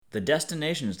The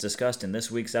destinations discussed in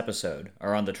this week's episode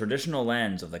are on the traditional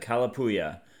lands of the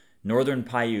Kalapuya, Northern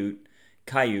Paiute,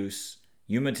 Cayuse,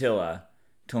 Umatilla,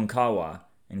 Tonkawa,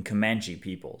 and Comanche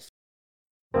peoples.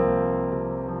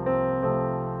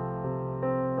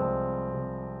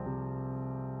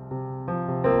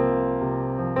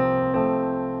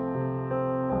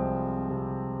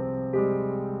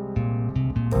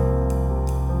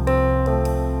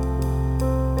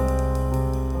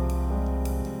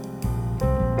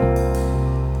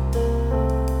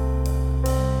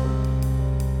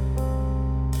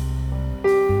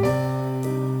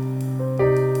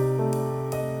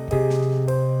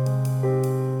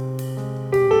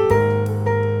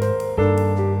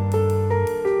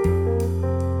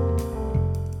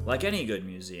 Like any good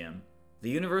museum, the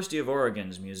University of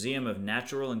Oregon's Museum of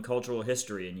Natural and Cultural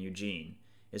History in Eugene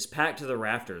is packed to the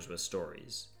rafters with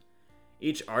stories.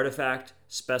 Each artifact,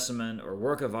 specimen, or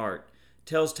work of art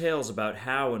tells tales about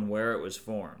how and where it was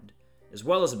formed, as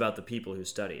well as about the people who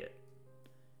study it.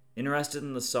 Interested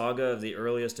in the saga of the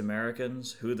earliest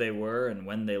Americans, who they were, and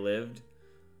when they lived?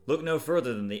 Look no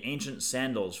further than the ancient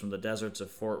sandals from the deserts of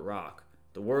Fort Rock,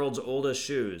 the world's oldest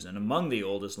shoes, and among the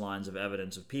oldest lines of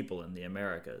evidence of people in the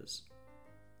Americas.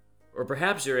 Or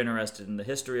perhaps you're interested in the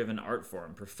history of an art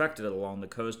form perfected along the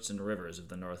coasts and rivers of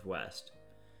the Northwest.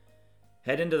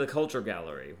 Head into the Culture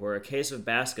Gallery, where a case of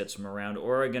baskets from around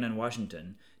Oregon and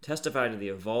Washington testify to the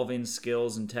evolving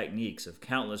skills and techniques of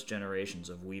countless generations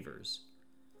of weavers.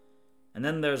 And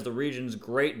then there's the region's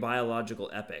great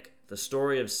biological epic, the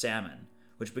story of salmon,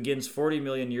 which begins 40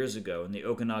 million years ago in the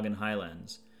Okanagan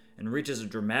Highlands, and reaches a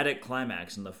dramatic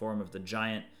climax in the form of the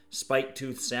giant,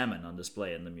 spike-toothed salmon on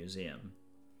display in the museum.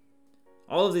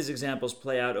 All of these examples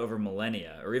play out over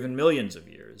millennia, or even millions of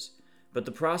years, but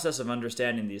the process of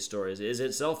understanding these stories is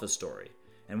itself a story,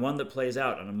 and one that plays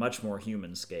out on a much more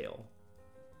human scale.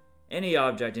 Any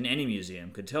object in any museum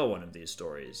could tell one of these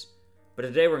stories, but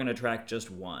today we're going to track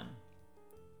just one.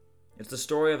 It's the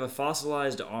story of a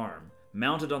fossilized arm,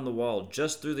 mounted on the wall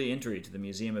just through the entry to the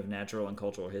Museum of Natural and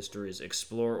Cultural History's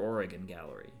Explore Oregon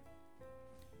gallery.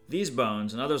 These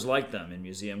bones, and others like them in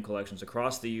museum collections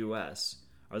across the U.S.,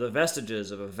 are the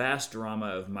vestiges of a vast drama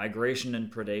of migration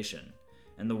and predation,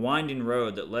 and the winding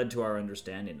road that led to our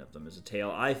understanding of them is a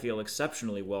tale I feel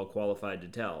exceptionally well qualified to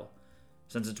tell,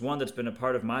 since it's one that's been a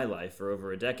part of my life for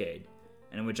over a decade,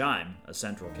 and in which I'm a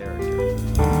central character.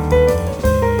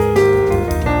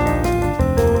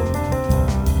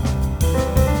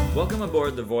 Welcome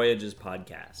aboard the Voyages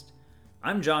podcast.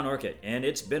 I'm John Orcutt, and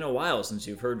it's been a while since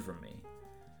you've heard from me.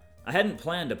 I hadn't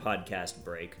planned a podcast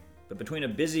break, but between a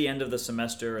busy end of the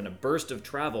semester and a burst of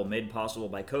travel made possible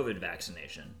by COVID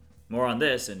vaccination, more on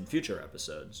this in future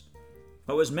episodes,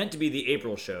 what was meant to be the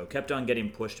April show kept on getting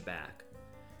pushed back.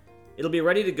 It'll be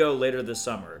ready to go later this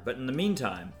summer, but in the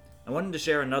meantime, I wanted to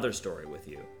share another story with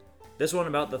you. This one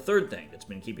about the third thing that's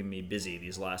been keeping me busy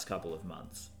these last couple of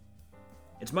months.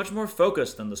 It's much more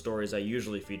focused than the stories I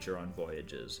usually feature on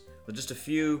Voyages, with just a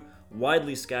few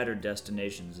widely scattered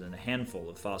destinations and a handful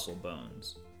of fossil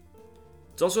bones.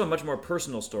 It's also a much more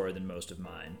personal story than most of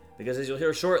mine, because as you'll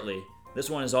hear shortly, this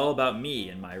one is all about me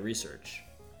and my research.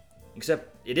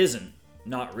 Except it isn't,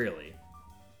 not really.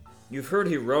 You've heard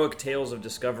heroic tales of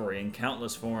discovery in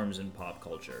countless forms in pop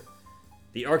culture.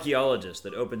 The archaeologist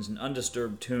that opens an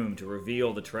undisturbed tomb to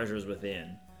reveal the treasures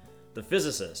within, the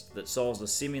physicist that solves the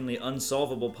seemingly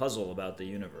unsolvable puzzle about the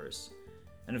universe,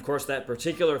 and of course that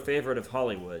particular favorite of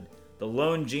Hollywood, the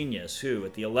lone genius who,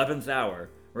 at the 11th hour,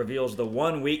 reveals the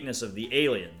one weakness of the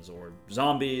aliens, or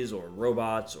zombies, or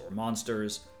robots, or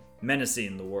monsters,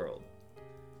 menacing the world.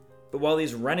 But while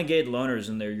these renegade loners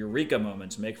and their eureka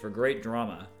moments make for great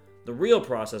drama, the real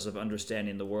process of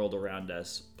understanding the world around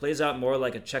us plays out more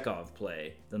like a Chekhov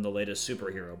play than the latest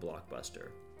superhero blockbuster,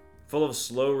 full of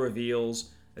slow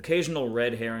reveals, occasional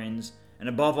red herrings, and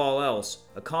above all else,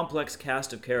 a complex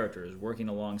cast of characters working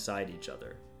alongside each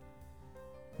other.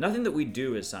 Nothing that we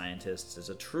do as scientists is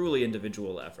a truly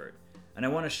individual effort, and I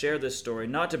want to share this story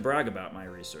not to brag about my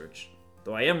research,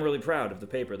 though I am really proud of the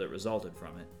paper that resulted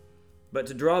from it, but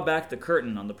to draw back the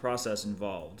curtain on the process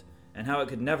involved, and how it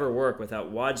could never work without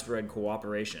widespread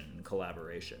cooperation and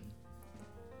collaboration.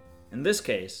 In this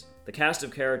case, the cast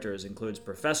of characters includes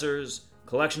professors,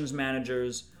 collections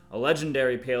managers, a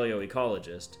legendary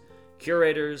paleoecologist,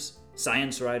 curators,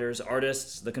 science writers,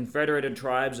 artists, the Confederated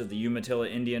Tribes of the Umatilla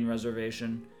Indian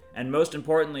Reservation, and most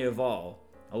importantly of all,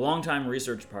 a longtime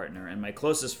research partner and my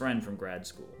closest friend from grad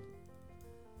school.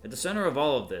 At the center of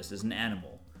all of this is an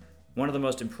animal, one of the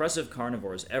most impressive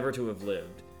carnivores ever to have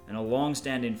lived, and a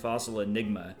long-standing fossil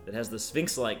enigma that has the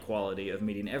Sphinx-like quality of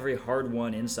meeting every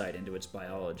hard-won insight into its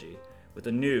biology, with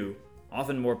a new,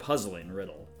 often more puzzling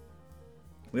riddle.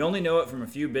 We only know it from a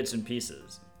few bits and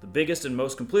pieces, the biggest and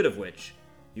most complete of which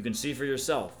you can see for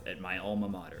yourself at my alma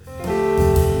mater.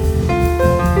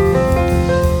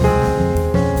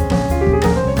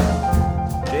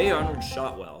 J. Arnold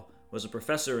Shotwell was a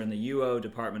professor in the UO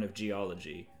Department of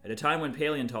Geology at a time when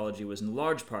paleontology was in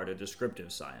large part a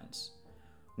descriptive science,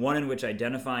 one in which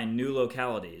identifying new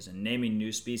localities and naming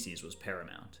new species was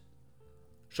paramount.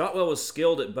 Shotwell was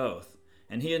skilled at both,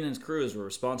 and he and his crews were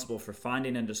responsible for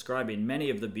finding and describing many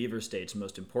of the Beaver State's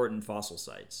most important fossil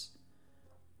sites.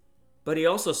 But he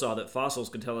also saw that fossils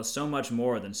could tell us so much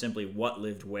more than simply what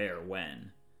lived where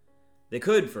when. They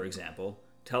could, for example,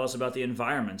 tell us about the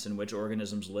environments in which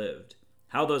organisms lived,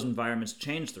 how those environments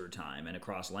changed through time and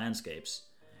across landscapes,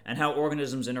 and how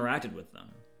organisms interacted with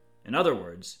them. In other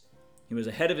words, he was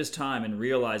ahead of his time in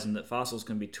realizing that fossils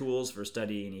can be tools for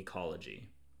studying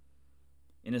ecology.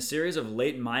 In a series of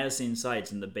late Miocene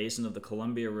sites in the basin of the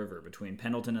Columbia River between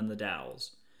Pendleton and the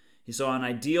Dalles, he saw an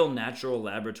ideal natural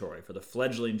laboratory for the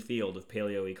fledgling field of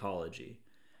paleoecology,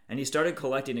 and he started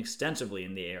collecting extensively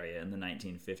in the area in the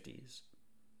 1950s.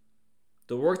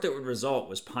 The work that would result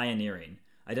was pioneering,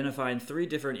 identifying 3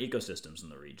 different ecosystems in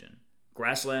the region: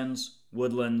 grasslands,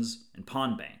 woodlands, and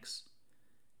pond banks.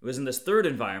 It was in this third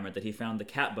environment that he found the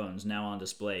cat bones now on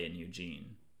display in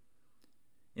Eugene.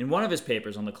 In one of his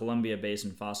papers on the Columbia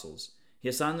Basin fossils, he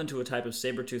assigned them to a type of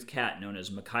saber-toothed cat known as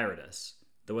Machairodus,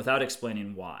 though without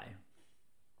explaining why.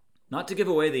 Not to give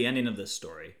away the ending of this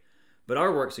story, but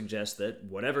our work suggests that,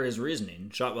 whatever his reasoning,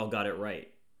 Shotwell got it right.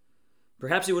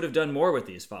 Perhaps he would have done more with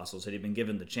these fossils had he been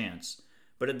given the chance,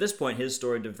 but at this point his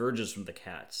story diverges from the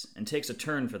cat's and takes a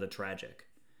turn for the tragic.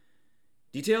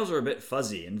 Details are a bit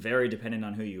fuzzy and vary depending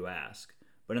on who you ask,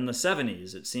 but in the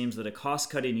 70s it seems that a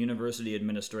cost-cutting university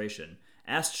administration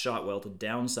asked Shotwell to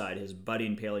downside his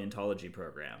budding paleontology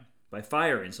program by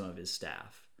firing some of his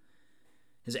staff.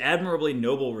 His admirably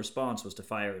noble response was to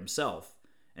fire himself,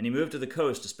 and he moved to the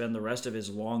coast to spend the rest of his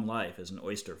long life as an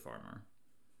oyster farmer.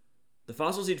 The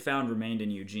fossils he'd found remained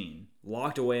in Eugene,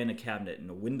 locked away in a cabinet in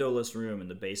a windowless room in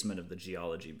the basement of the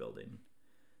geology building.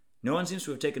 No one seems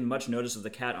to have taken much notice of the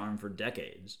cat arm for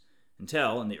decades,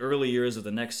 until, in the early years of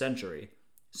the next century,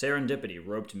 serendipity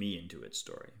roped me into its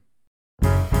story.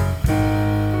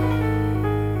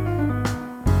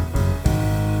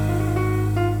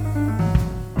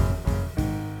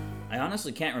 I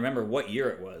honestly can't remember what year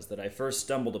it was that I first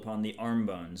stumbled upon the arm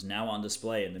bones now on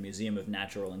display in the Museum of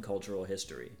Natural and Cultural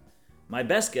History. My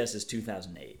best guess is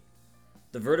 2008.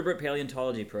 The vertebrate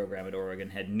paleontology program at Oregon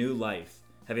had new life,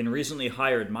 having recently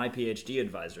hired my PhD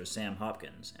advisors Sam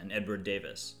Hopkins and Edward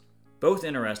Davis, both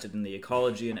interested in the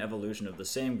ecology and evolution of the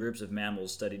same groups of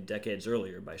mammals studied decades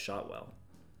earlier by Shotwell.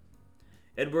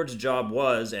 Edward's job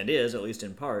was, and is, at least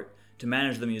in part, to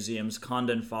manage the museum's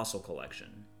Condon fossil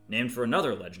collection, named for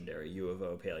another legendary U of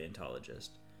O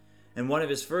paleontologist, and one of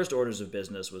his first orders of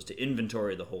business was to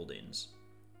inventory the holdings,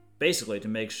 basically to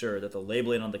make sure that the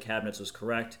labeling on the cabinets was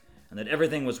correct and that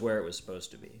everything was where it was supposed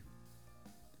to be.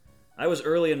 I was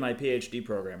early in my PhD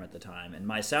program at the time, and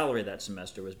my salary that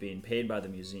semester was being paid by the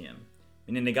museum,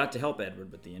 meaning I got to help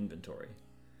Edward with the inventory.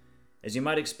 As you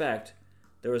might expect,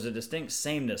 there was a distinct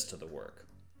sameness to the work.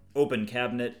 Open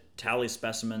cabinet, tally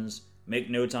specimens, make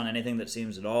notes on anything that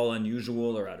seems at all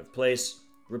unusual or out of place,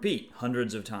 repeat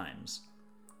hundreds of times.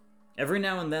 Every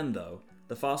now and then, though,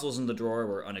 the fossils in the drawer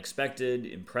were unexpected,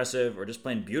 impressive, or just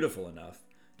plain beautiful enough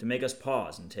to make us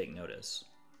pause and take notice.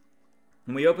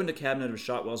 When we opened a cabinet of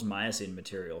Shotwell's Miocene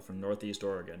material from Northeast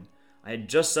Oregon, I had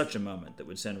just such a moment that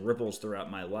would send ripples throughout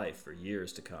my life for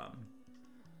years to come.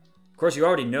 Of course, you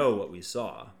already know what we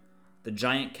saw. The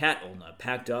giant cat ulna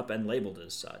packed up and labeled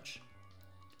as such.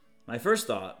 My first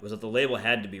thought was that the label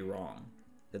had to be wrong,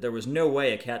 that there was no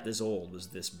way a cat this old was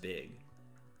this big.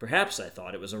 Perhaps I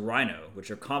thought it was a rhino, which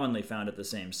are commonly found at the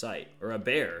same site, or a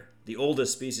bear, the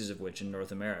oldest species of which in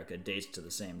North America dates to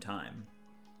the same time.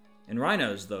 In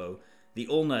rhinos, though, the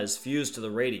ulna is fused to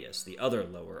the radius, the other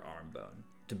lower arm bone,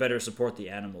 to better support the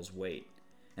animal's weight,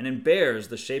 and in bears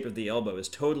the shape of the elbow is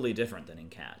totally different than in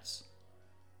cats.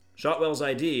 Shotwell's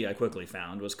ID, I quickly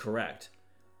found, was correct,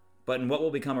 but in what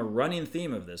will become a running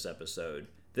theme of this episode,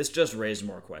 this just raised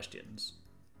more questions.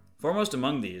 Foremost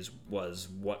among these was,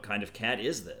 what kind of cat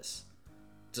is this?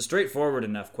 It's a straightforward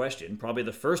enough question, probably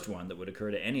the first one that would occur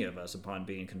to any of us upon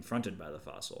being confronted by the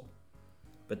fossil.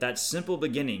 But that simple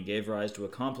beginning gave rise to a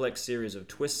complex series of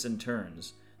twists and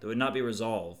turns that would not be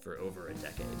resolved for over a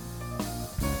decade.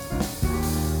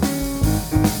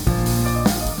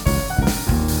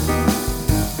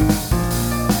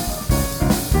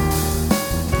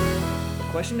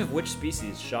 The question of which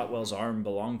species Shotwell's arm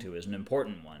belonged to is an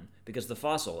important one, because the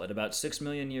fossil, at about 6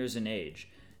 million years in age,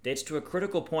 dates to a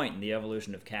critical point in the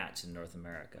evolution of cats in North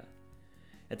America.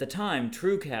 At the time,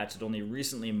 true cats had only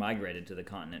recently migrated to the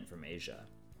continent from Asia.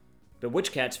 But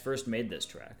which cats first made this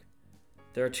trek?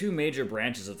 There are two major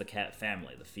branches of the cat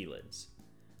family, the felids.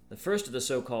 The first are the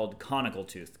so-called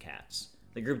conical-toothed cats,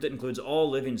 the group that includes all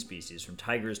living species from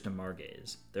tigers to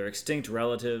margays, their extinct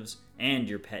relatives, and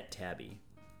your pet tabby.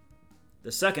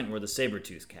 The second were the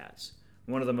saber-toothed cats,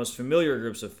 one of the most familiar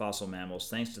groups of fossil mammals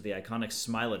thanks to the iconic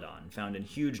Smilodon found in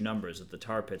huge numbers at the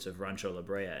tar pits of Rancho La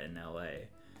Brea in LA,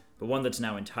 but one that's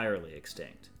now entirely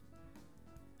extinct.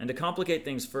 And to complicate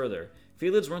things further,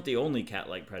 felids weren't the only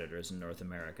cat-like predators in North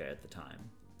America at the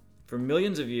time. For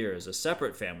millions of years, a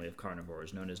separate family of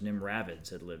carnivores known as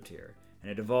nimravids had lived here,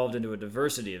 and it evolved into a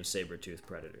diversity of saber-toothed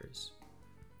predators.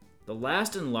 The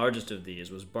last and largest of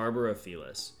these was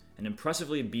Barbarofelis, an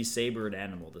impressively besabered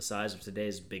animal the size of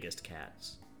today's biggest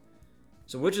cats.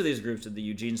 So which of these groups did the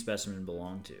Eugene specimen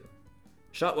belong to?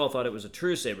 Shotwell thought it was a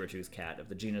true saber-toothed cat of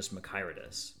the genus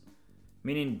Machairodus.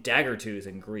 Meaning dagger-tooth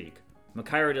in Greek,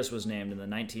 Machairodus was named in the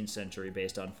 19th century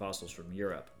based on fossils from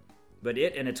Europe, but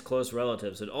it and its close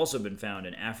relatives had also been found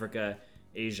in Africa,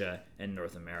 Asia, and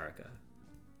North America.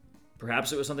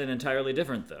 Perhaps it was something entirely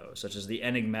different, though, such as the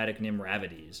enigmatic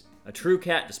Nimravides, a true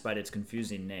cat despite its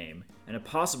confusing name, and a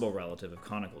possible relative of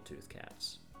conical-toothed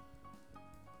cats.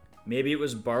 Maybe it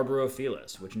was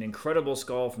Barbarofelis, which an incredible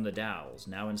skull from the Dowles,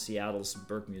 now in Seattle's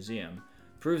Burke Museum,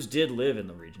 proves did live in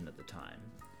the region at the time,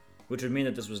 which would mean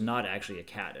that this was not actually a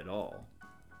cat at all.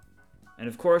 And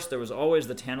of course, there was always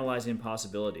the tantalizing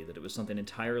possibility that it was something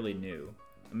entirely new,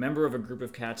 a member of a group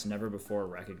of cats never before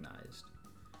recognized.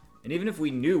 And even if we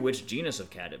knew which genus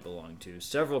of cat it belonged to,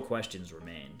 several questions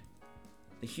remained.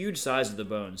 The huge size of the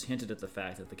bones hinted at the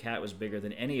fact that the cat was bigger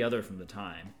than any other from the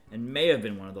time, and may have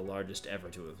been one of the largest ever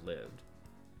to have lived.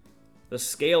 The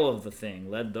scale of the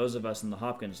thing led those of us in the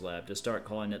Hopkins lab to start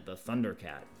calling it the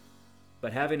Thundercat.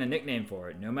 But having a nickname for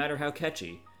it, no matter how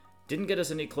catchy, didn't get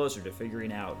us any closer to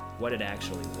figuring out what it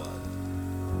actually was.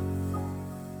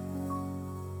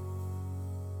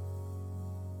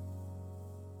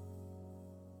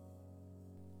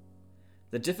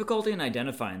 The difficulty in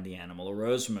identifying the animal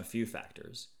arose from a few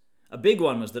factors. A big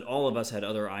one was that all of us had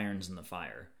other irons in the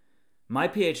fire. My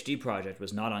PhD project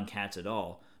was not on cats at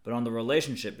all, but on the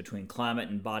relationship between climate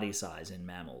and body size in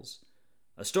mammals.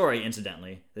 A story,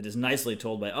 incidentally, that is nicely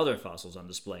told by other fossils on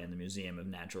display in the Museum of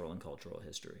Natural and Cultural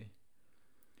History.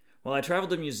 While I traveled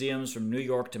to museums from New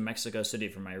York to Mexico City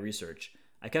for my research,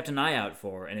 I kept an eye out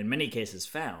for, and in many cases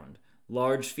found,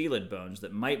 large felid bones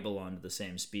that might belong to the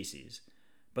same species,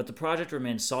 but the project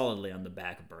remained solidly on the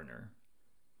back burner.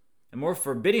 A more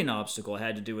forbidding obstacle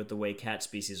had to do with the way cat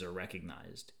species are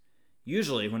recognized.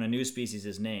 Usually, when a new species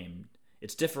is named,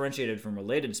 it's differentiated from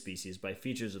related species by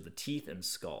features of the teeth and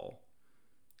skull.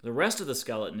 The rest of the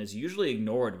skeleton is usually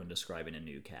ignored when describing a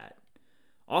new cat.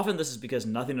 Often this is because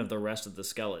nothing of the rest of the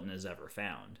skeleton is ever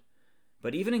found.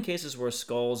 But even in cases where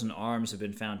skulls and arms have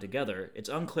been found together, it's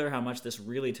unclear how much this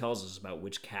really tells us about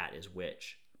which cat is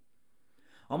which.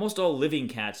 Almost all living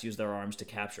cats use their arms to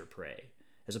capture prey,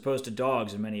 as opposed to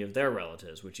dogs and many of their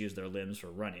relatives, which use their limbs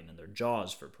for running and their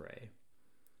jaws for prey.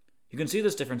 You can see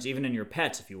this difference even in your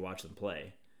pets if you watch them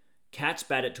play. Cats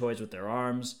bat at toys with their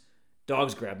arms,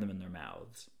 dogs grab them in their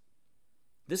mouths.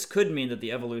 This could mean that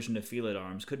the evolution of felid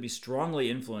arms could be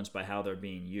strongly influenced by how they're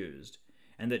being used,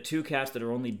 and that two cats that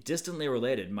are only distantly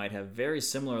related might have very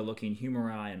similar looking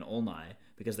humeri and ulni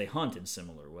because they hunt in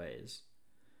similar ways.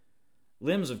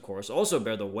 Limbs, of course, also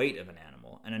bear the weight of an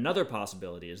animal, and another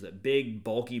possibility is that big,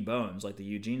 bulky bones like the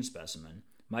Eugene specimen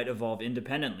might evolve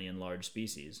independently in large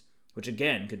species, which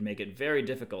again could make it very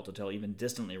difficult to tell even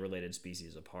distantly related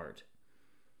species apart.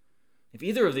 If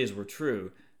either of these were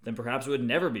true, then perhaps it would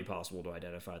never be possible to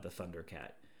identify the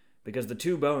Thundercat, because the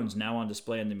two bones now on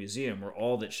display in the museum were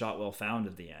all that Shotwell found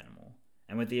of the animal,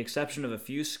 and with the exception of a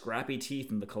few scrappy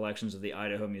teeth in the collections of the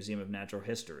Idaho Museum of Natural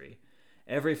History,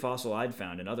 every fossil I'd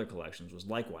found in other collections was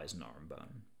likewise an arm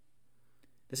bone.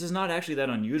 This is not actually that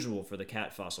unusual for the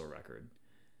cat fossil record.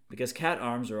 Because cat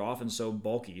arms are often so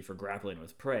bulky for grappling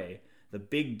with prey, the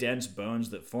big dense bones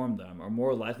that form them are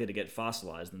more likely to get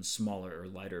fossilized than smaller or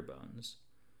lighter bones.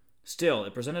 Still,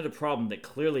 it presented a problem that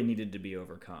clearly needed to be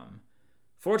overcome.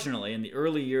 Fortunately, in the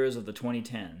early years of the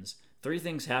 2010s, 3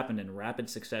 things happened in rapid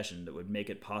succession that would make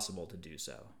it possible to do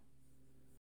so.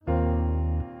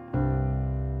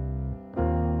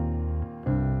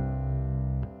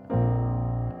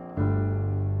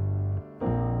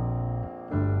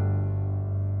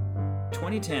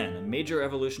 In 2010, a major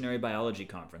evolutionary biology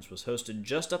conference was hosted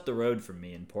just up the road from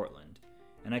me in Portland,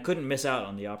 and I couldn't miss out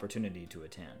on the opportunity to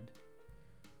attend.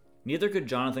 Neither could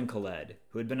Jonathan Khaled,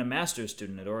 who had been a master's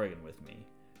student at Oregon with me,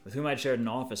 with whom I'd shared an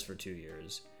office for 2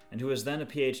 years, and who was then a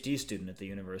PhD student at the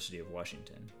University of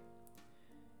Washington.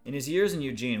 In his years in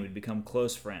Eugene, we'd become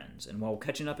close friends, and while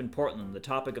catching up in Portland, the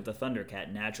topic of the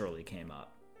Thundercat naturally came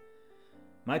up.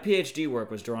 My PhD work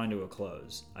was drawing to a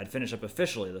close. I'd finish up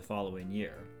officially the following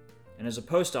year, and as a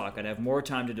postdoc, I'd have more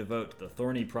time to devote to the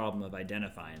thorny problem of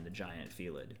identifying the giant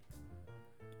felid.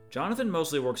 Jonathan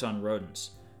mostly works on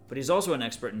rodents, but he's also an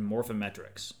expert in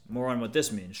morphometrics, more on what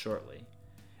this means shortly,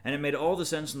 and it made all the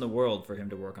sense in the world for him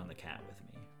to work on the cat with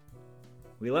me.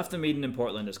 We left the meeting in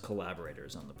Portland as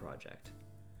collaborators on the project.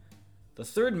 The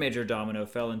third major domino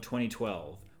fell in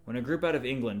 2012, when a group out of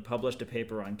England published a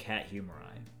paper on cat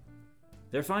humori.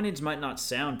 Their findings might not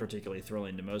sound particularly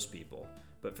thrilling to most people,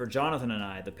 but for Jonathan and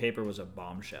I, the paper was a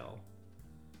bombshell.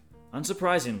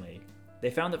 Unsurprisingly, they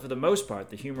found that for the most part,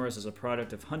 the humerus is a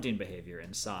product of hunting behavior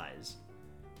and size,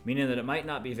 meaning that it might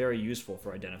not be very useful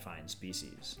for identifying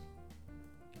species.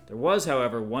 There was,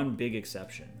 however, one big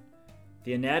exception.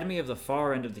 The anatomy of the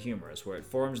far end of the humerus, where it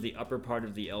forms the upper part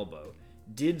of the elbow,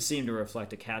 did seem to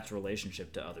reflect a cat's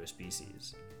relationship to other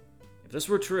species. If this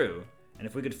were true, and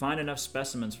if we could find enough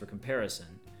specimens for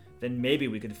comparison, then maybe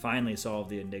we could finally solve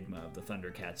the enigma of the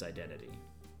Thundercat's identity.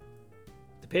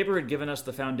 The paper had given us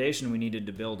the foundation we needed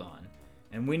to build on,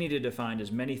 and we needed to find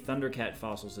as many Thundercat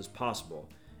fossils as possible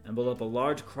and build up a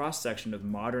large cross-section of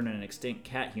modern and extinct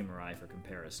cat humori for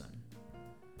comparison.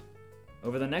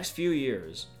 Over the next few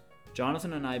years,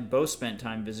 Jonathan and I both spent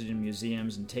time visiting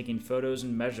museums and taking photos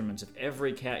and measurements of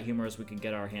every cat humerus we could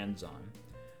get our hands on,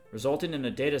 resulting in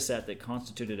a data set that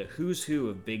constituted a who's who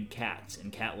of big cats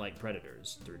and cat-like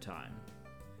predators through time.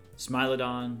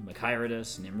 Smilodon,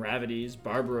 Machairodus, Nimravides,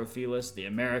 Barbarophilus, the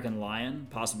American lion,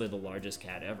 possibly the largest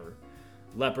cat ever,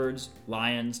 leopards,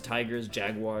 lions, tigers,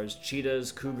 jaguars,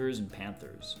 cheetahs, cougars, and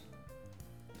panthers.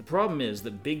 The problem is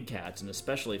that big cats, and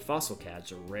especially fossil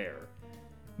cats, are rare,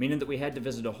 meaning that we had to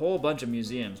visit a whole bunch of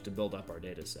museums to build up our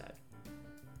data set.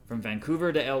 From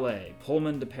Vancouver to LA,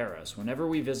 Pullman to Paris, whenever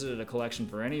we visited a collection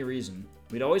for any reason,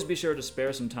 we'd always be sure to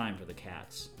spare some time for the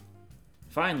cats.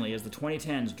 Finally, as the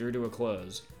 2010s drew to a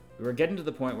close, we were getting to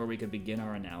the point where we could begin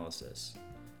our analysis.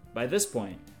 By this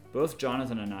point, both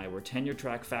Jonathan and I were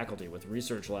tenure-track faculty with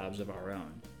research labs of our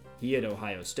own, he at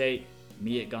Ohio State,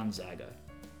 me at Gonzaga.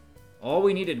 All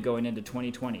we needed going into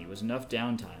 2020 was enough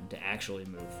downtime to actually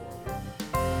move forward.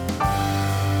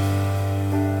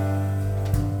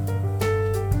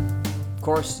 Of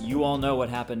course, you all know what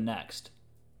happened next.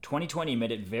 2020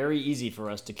 made it very easy for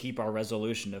us to keep our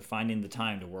resolution of finding the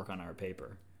time to work on our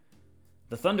paper.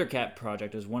 The Thundercat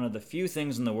project is one of the few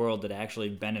things in the world that actually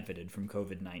benefited from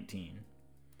COVID-19.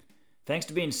 Thanks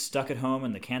to being stuck at home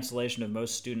and the cancellation of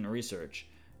most student research,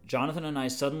 Jonathan and I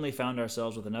suddenly found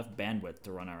ourselves with enough bandwidth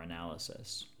to run our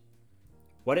analysis.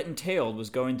 What it entailed was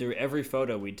going through every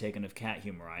photo we'd taken of cat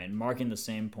humori and marking the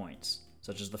same points,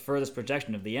 such as the furthest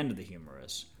projection of the end of the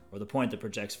humerus, or the point that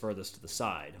projects furthest to the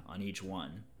side, on each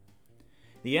one.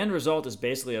 The end result is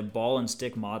basically a ball and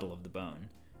stick model of the bone.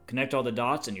 Connect all the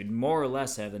dots and you'd more or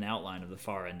less have an outline of the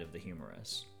far end of the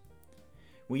humerus.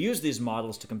 We use these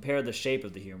models to compare the shape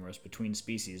of the humerus between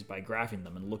species by graphing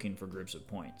them and looking for groups of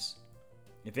points.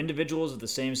 If individuals of the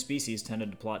same species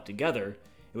tended to plot together,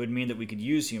 it would mean that we could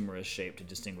use humerus shape to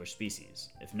distinguish species.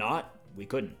 If not, we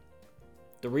couldn't.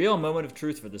 The real moment of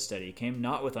truth for this study came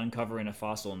not with uncovering a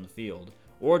fossil in the field,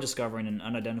 or discovering an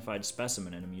unidentified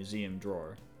specimen in a museum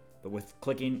drawer, but with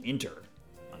clicking Enter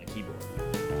on a keyboard.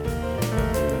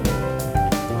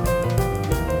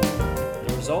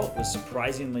 The result was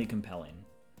surprisingly compelling.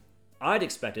 I'd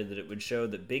expected that it would show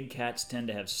that big cats tend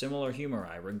to have similar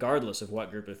humori regardless of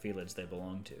what group of felids they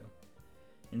belong to.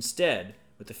 Instead,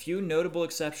 with a few notable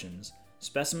exceptions,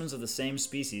 specimens of the same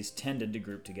species tended to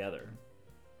group together.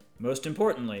 Most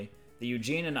importantly, the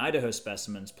Eugene and Idaho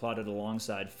specimens plotted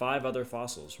alongside 5 other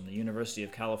fossils from the University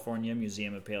of California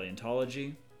Museum of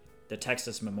Paleontology, the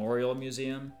Texas Memorial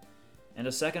Museum, and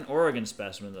a second Oregon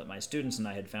specimen that my students and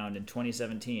I had found in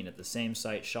 2017 at the same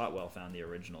site Shotwell found the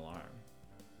original arm.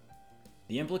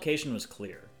 The implication was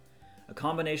clear. A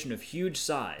combination of huge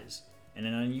size and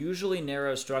an unusually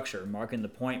narrow structure marking the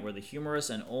point where the humerus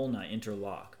and ulna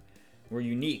interlock were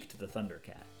unique to the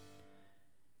Thundercat.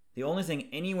 The only thing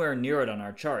anywhere near it on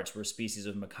our charts were species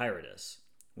of Machairodus,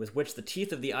 with which the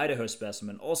teeth of the Idaho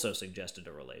specimen also suggested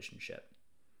a relationship.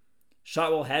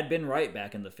 Shotwell had been right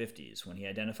back in the 50s when he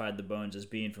identified the bones as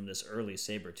being from this early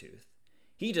saber-tooth.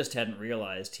 He just hadn't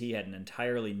realized he had an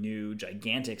entirely new,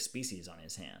 gigantic species on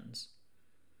his hands.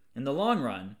 In the long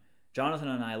run, Jonathan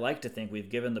and I like to think we've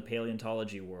given the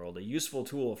paleontology world a useful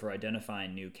tool for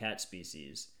identifying new cat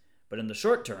species, but in the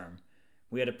short term,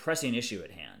 we had a pressing issue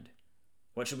at hand.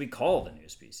 What should we call the new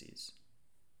species?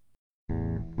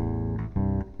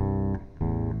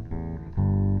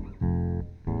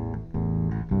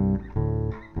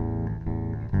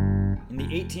 In the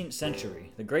 18th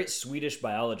century, the great Swedish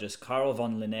biologist Carl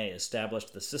von Linné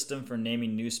established the system for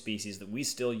naming new species that we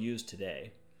still use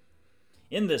today.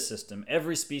 In this system,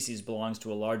 every species belongs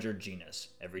to a larger genus,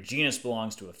 every genus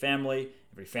belongs to a family,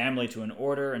 every family to an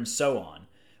order, and so on,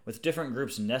 with different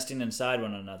groups nesting inside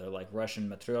one another like Russian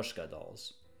matryoshka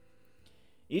dolls.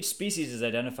 Each species is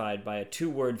identified by a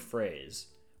two-word phrase,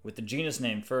 with the genus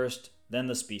name first, then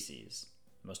the species.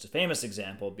 The most famous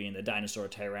example being the dinosaur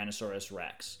Tyrannosaurus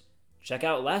rex. Check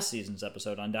out last season's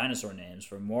episode on dinosaur names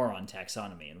for more on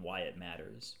taxonomy and why it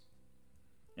matters.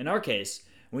 In our case,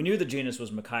 we knew the genus was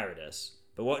Machairodus,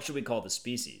 but what should we call the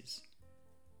species?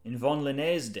 In von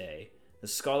Linné's day, the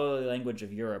scholarly language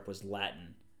of Europe was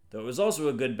Latin, though it was also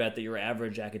a good bet that your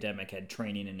average academic had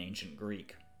training in ancient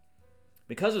Greek.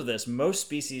 Because of this, most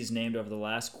species named over the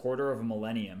last quarter of a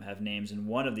millennium have names in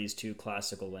one of these two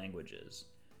classical languages.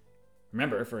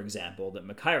 Remember, for example, that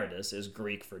Machairodus is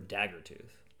Greek for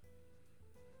daggertooth.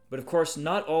 But of course,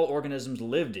 not all organisms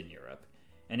lived in Europe,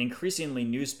 and increasingly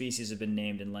new species have been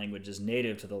named in languages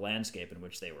native to the landscape in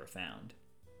which they were found.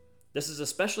 This is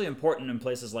especially important in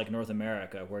places like North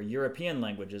America, where European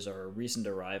languages are a recent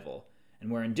arrival, and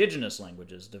where indigenous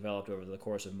languages developed over the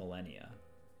course of millennia.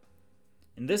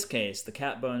 In this case, the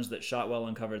cat bones that Shotwell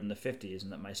uncovered in the 50s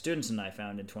and that my students and I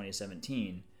found in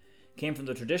 2017 came from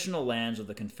the traditional lands of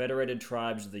the Confederated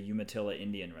Tribes of the Umatilla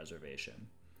Indian Reservation,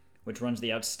 which runs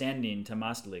the outstanding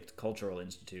Tamastlicht Cultural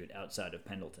Institute outside of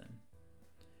Pendleton.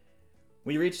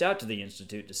 We reached out to the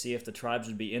institute to see if the tribes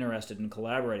would be interested in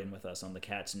collaborating with us on the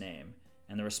cat's name,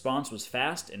 and the response was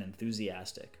fast and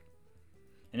enthusiastic.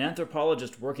 An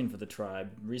anthropologist working for the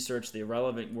tribe researched the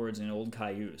irrelevant words in Old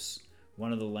Cayuse,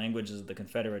 one of the languages of the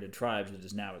Confederated Tribes that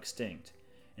is now extinct,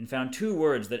 and found two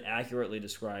words that accurately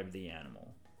described the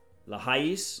animal.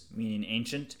 Lahayis, meaning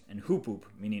ancient, and Hupup,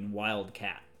 meaning wild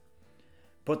cat.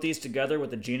 Put these together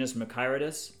with the genus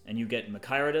Machairodus, and you get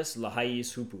Machairodus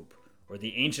lahayis hupup, or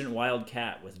the ancient wild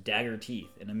cat with dagger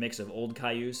teeth in a mix of Old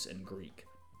Cayuse and Greek.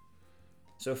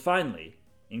 So finally,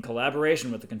 in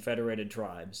collaboration with the Confederated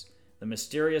Tribes, the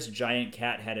mysterious giant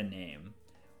cat had a name,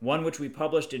 one which we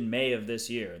published in May of this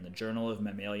year in the Journal of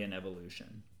Mammalian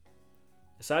Evolution.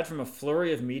 Aside from a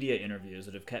flurry of media interviews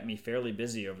that have kept me fairly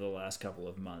busy over the last couple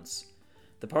of months,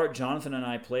 the part Jonathan and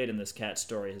I played in this cat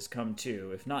story has come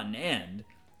to, if not an end,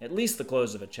 at least the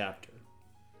close of a chapter.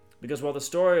 Because while the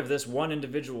story of this one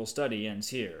individual study ends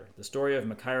here, the story of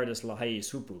Machairodus lahayis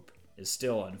hupup is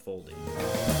still unfolding.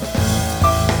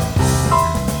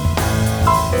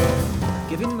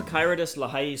 Giving Machairodus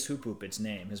lahayis hupup its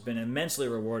name has been immensely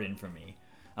rewarding for me,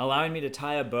 allowing me to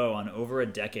tie a bow on over a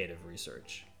decade of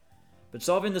research. But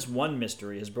solving this one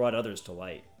mystery has brought others to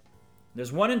light.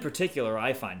 There's one in particular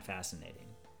I find fascinating.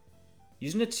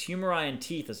 Using its humeri and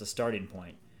teeth as a starting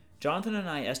point, Jonathan and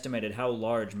I estimated how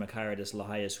large Machairodus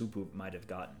lahayis hupup might have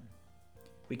gotten.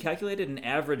 We calculated an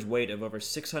average weight of over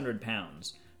 600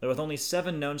 pounds, though with only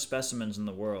 7 known specimens in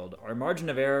the world, our margin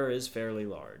of error is fairly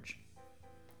large.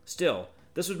 Still,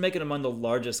 this would make it among the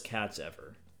largest cats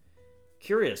ever.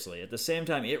 Curiously, at the same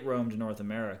time it roamed North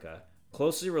America,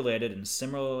 closely related and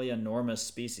similarly enormous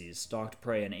species stalked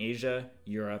prey in Asia,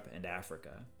 Europe, and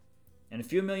Africa. And a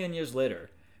few million years later,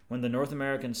 when the North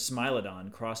American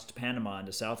Smilodon crossed Panama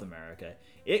into South America,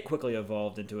 it quickly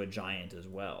evolved into a giant as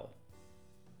well.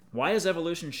 Why has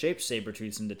evolution shaped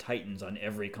saber-tooths into titans on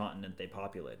every continent they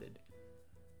populated?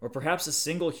 Or perhaps a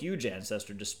single huge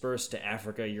ancestor dispersed to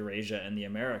Africa, Eurasia, and the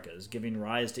Americas, giving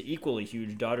rise to equally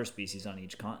huge daughter species on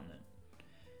each continent?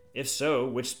 If so,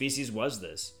 which species was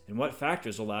this, and what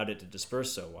factors allowed it to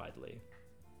disperse so widely?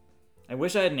 I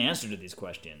wish I had an answer to these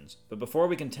questions, but before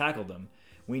we can tackle them,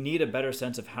 we need a better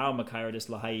sense of how Machairodus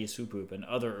lahayis hupup and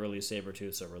other early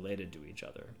saber-tooths are related to each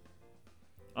other.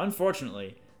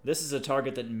 Unfortunately, this is a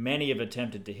target that many have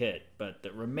attempted to hit, but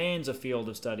that remains a field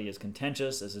of study as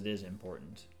contentious as it is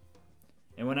important.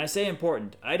 And when I say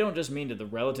important, I don't just mean to the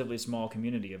relatively small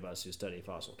community of us who study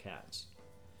fossil cats.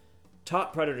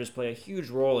 Top predators play a huge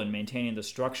role in maintaining the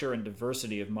structure and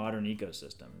diversity of modern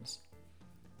ecosystems.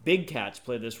 Big cats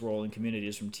play this role in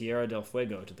communities from Tierra del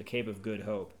Fuego to the Cape of Good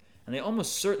Hope, and they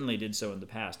almost certainly did so in the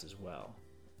past as well.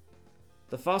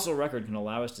 The fossil record can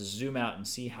allow us to zoom out and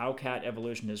see how cat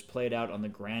evolution has played out on the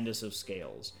grandest of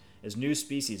scales, as new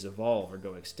species evolve or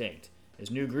go extinct,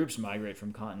 as new groups migrate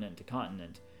from continent to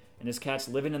continent, and as cats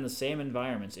living in the same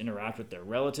environments interact with their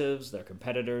relatives, their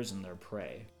competitors, and their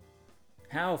prey.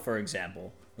 How, for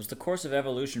example, Was the course of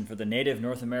evolution for the native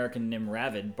North American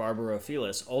Nimravid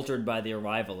Barbarophilus altered by the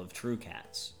arrival of true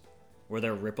cats? Were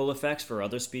there ripple effects for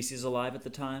other species alive at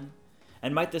the time?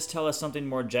 And might this tell us something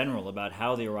more general about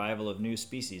how the arrival of new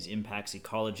species impacts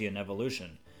ecology and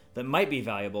evolution that might be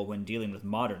valuable when dealing with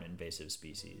modern invasive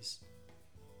species?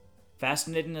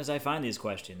 Fascinating as I find these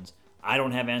questions, I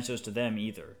don't have answers to them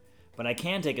either, but I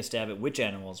can take a stab at which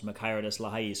animals Machairodus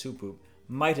lahai-supup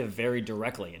might have very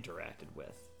directly interacted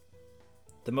with.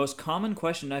 The most common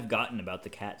question I've gotten about the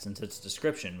cat since its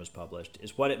description was published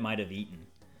is what it might have eaten.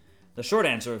 The short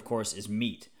answer, of course, is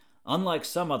meat. Unlike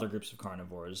some other groups of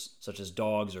carnivores, such as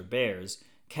dogs or bears,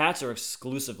 cats are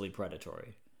exclusively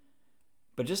predatory.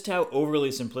 But just how overly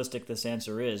simplistic this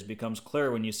answer is becomes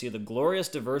clear when you see the glorious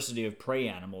diversity of prey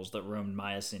animals that roamed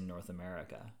Miocene North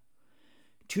America.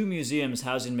 2 museums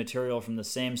housing material from the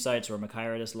same sites where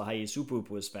Machairodus lahai-supup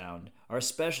was found are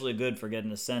especially good for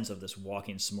getting a sense of this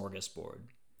walking smorgasbord.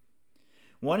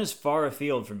 One is far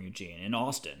afield from Eugene, in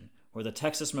Austin, where the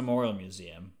Texas Memorial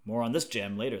Museum, more on this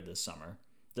gem later this summer,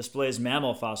 displays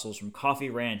mammal fossils from Coffee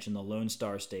Ranch in the Lone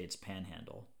Star State's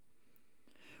Panhandle.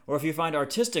 Or if you find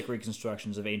artistic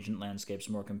reconstructions of ancient landscapes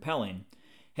more compelling,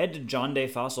 head to John Day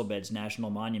Fossil Beds National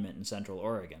Monument in Central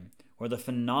Oregon, where the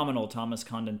phenomenal Thomas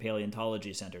Condon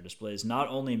Paleontology Center displays not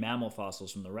only mammal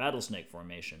fossils from the Rattlesnake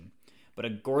Formation, but a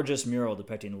gorgeous mural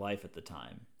depicting life at the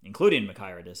time, including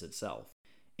Machairodus itself.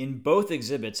 In both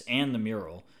exhibits and the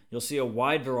mural, you'll see a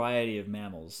wide variety of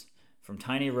mammals, from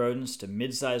tiny rodents to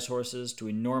mid-sized horses to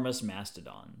enormous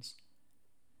mastodons.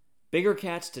 Bigger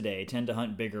cats today tend to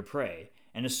hunt bigger prey,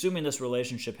 and assuming this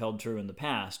relationship held true in the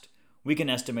past, we can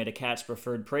estimate a cat's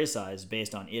preferred prey size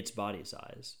based on its body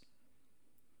size.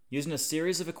 Using a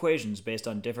series of equations based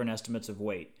on different estimates of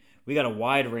weight, we got a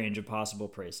wide range of possible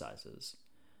prey sizes.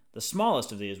 The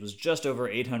smallest of these was just over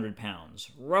 800 pounds,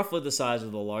 roughly the size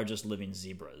of the largest living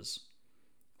zebras.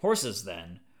 Horses,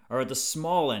 then, are at the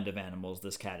small end of animals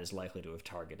this cat is likely to have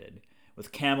targeted,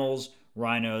 with camels,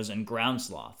 rhinos, and ground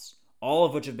sloths, all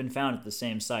of which have been found at the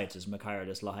same sites as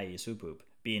Machairodus lahai-supup,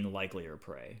 being likelier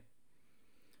prey.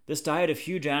 This diet of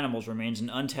huge animals remains an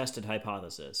untested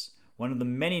hypothesis, one of the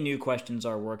many new questions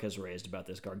our work has raised about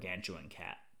this gargantuan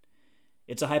cat.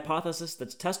 It's a hypothesis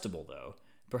that's testable, though,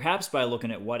 perhaps by looking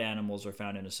at what animals are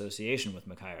found in association with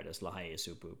Machairodus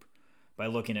lahai-supup, by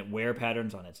looking at wear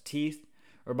patterns on its teeth,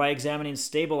 or by examining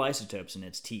stable isotopes in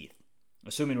its teeth,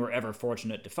 assuming we're ever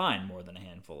fortunate to find more than a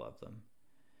handful of them.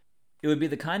 It would be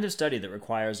the kind of study that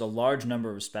requires a large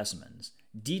number of specimens,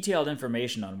 detailed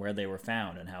information on where they were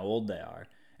found and how old they are,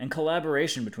 and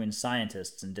collaboration between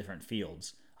scientists in different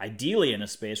fields, ideally in a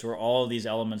space where all of these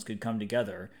elements could come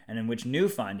together and in which new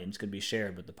findings could be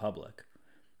shared with the public.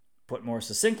 Put more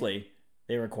succinctly,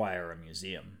 they require a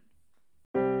museum.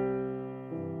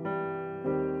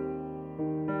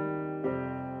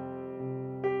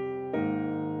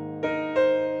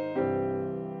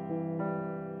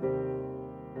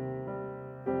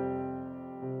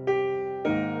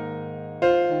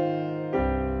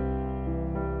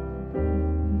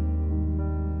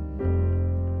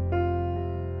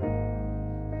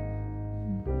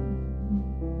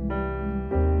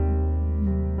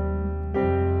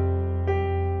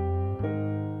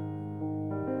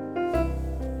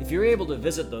 If you're able to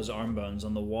visit those arm bones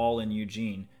on the wall in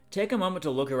Eugene, take a moment to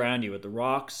look around you at the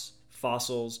rocks,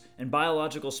 fossils, and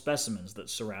biological specimens that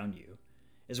surround you,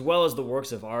 as well as the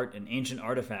works of art and ancient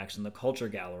artifacts in the culture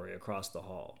gallery across the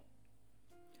hall.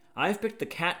 I've picked the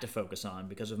cat to focus on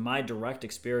because of my direct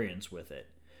experience with it,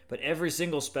 but every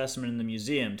single specimen in the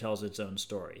museum tells its own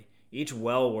story, each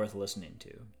well worth listening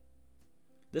to.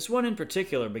 This one in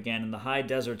particular began in the high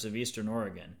deserts of eastern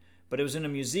Oregon, but it was in a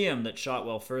museum that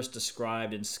Shotwell first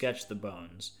described and sketched the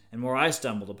bones, and where I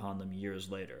stumbled upon them years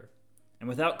later. And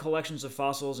without collections of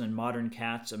fossils and modern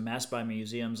cats amassed by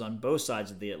museums on both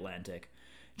sides of the Atlantic,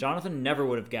 Jonathan never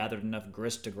would have gathered enough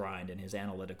grist to grind in his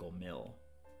analytical mill.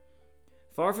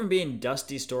 Far from being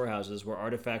dusty storehouses where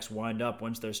artifacts wind up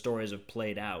once their stories have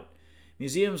played out,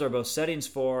 museums are both settings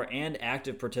for and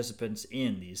active participants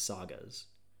in these sagas.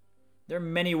 There are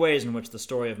many ways in which the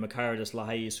story of Machairodus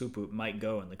lahai-supup might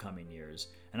go in the coming years,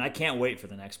 and I can't wait for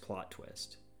the next plot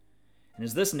twist. And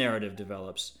as this narrative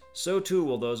develops, so too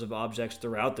will those of objects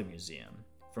throughout the museum,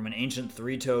 from an ancient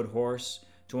three-toed horse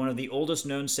to one of the oldest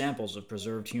known samples of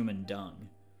preserved human dung.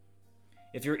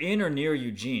 If you're in or near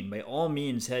Eugene, by all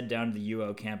means head down to the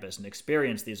UO campus and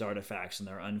experience these artifacts and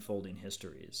their unfolding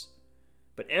histories.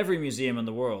 But every museum in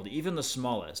the world, even the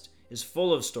smallest, is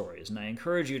full of stories, and I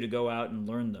encourage you to go out and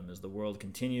learn them as the world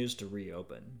continues to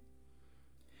reopen.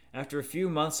 After a few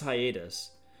months'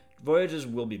 hiatus, Voyages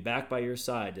will be back by your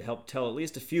side to help tell at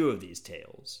least a few of these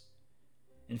tales.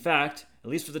 In fact, at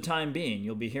least for the time being,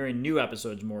 you'll be hearing new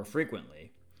episodes more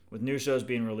frequently, with new shows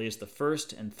being released the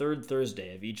first and third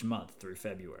Thursday of each month through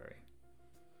February.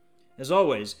 As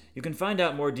always, you can find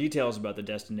out more details about the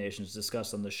destinations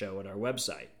discussed on the show at our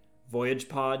website,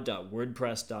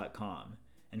 voyagepod.wordpress.com,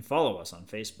 and follow us on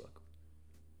Facebook.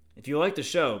 If you like the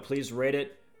show, please rate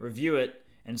it, review it,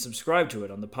 and subscribe to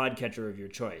it on the podcatcher of your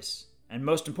choice. And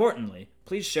most importantly,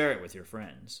 please share it with your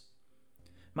friends.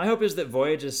 My hope is that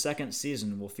Voyage's second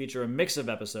season will feature a mix of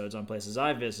episodes on places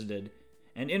I've visited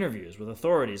and interviews with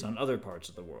authorities on other parts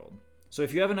of the world. So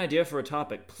if you have an idea for a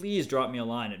topic, please drop me a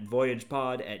line at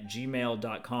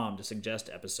voyagepod@gmail.com to suggest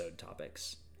episode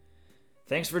topics.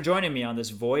 Thanks for joining me on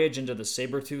this voyage into the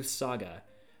Sabertooth saga,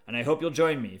 and I hope you'll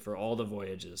join me for all the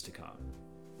voyages to come.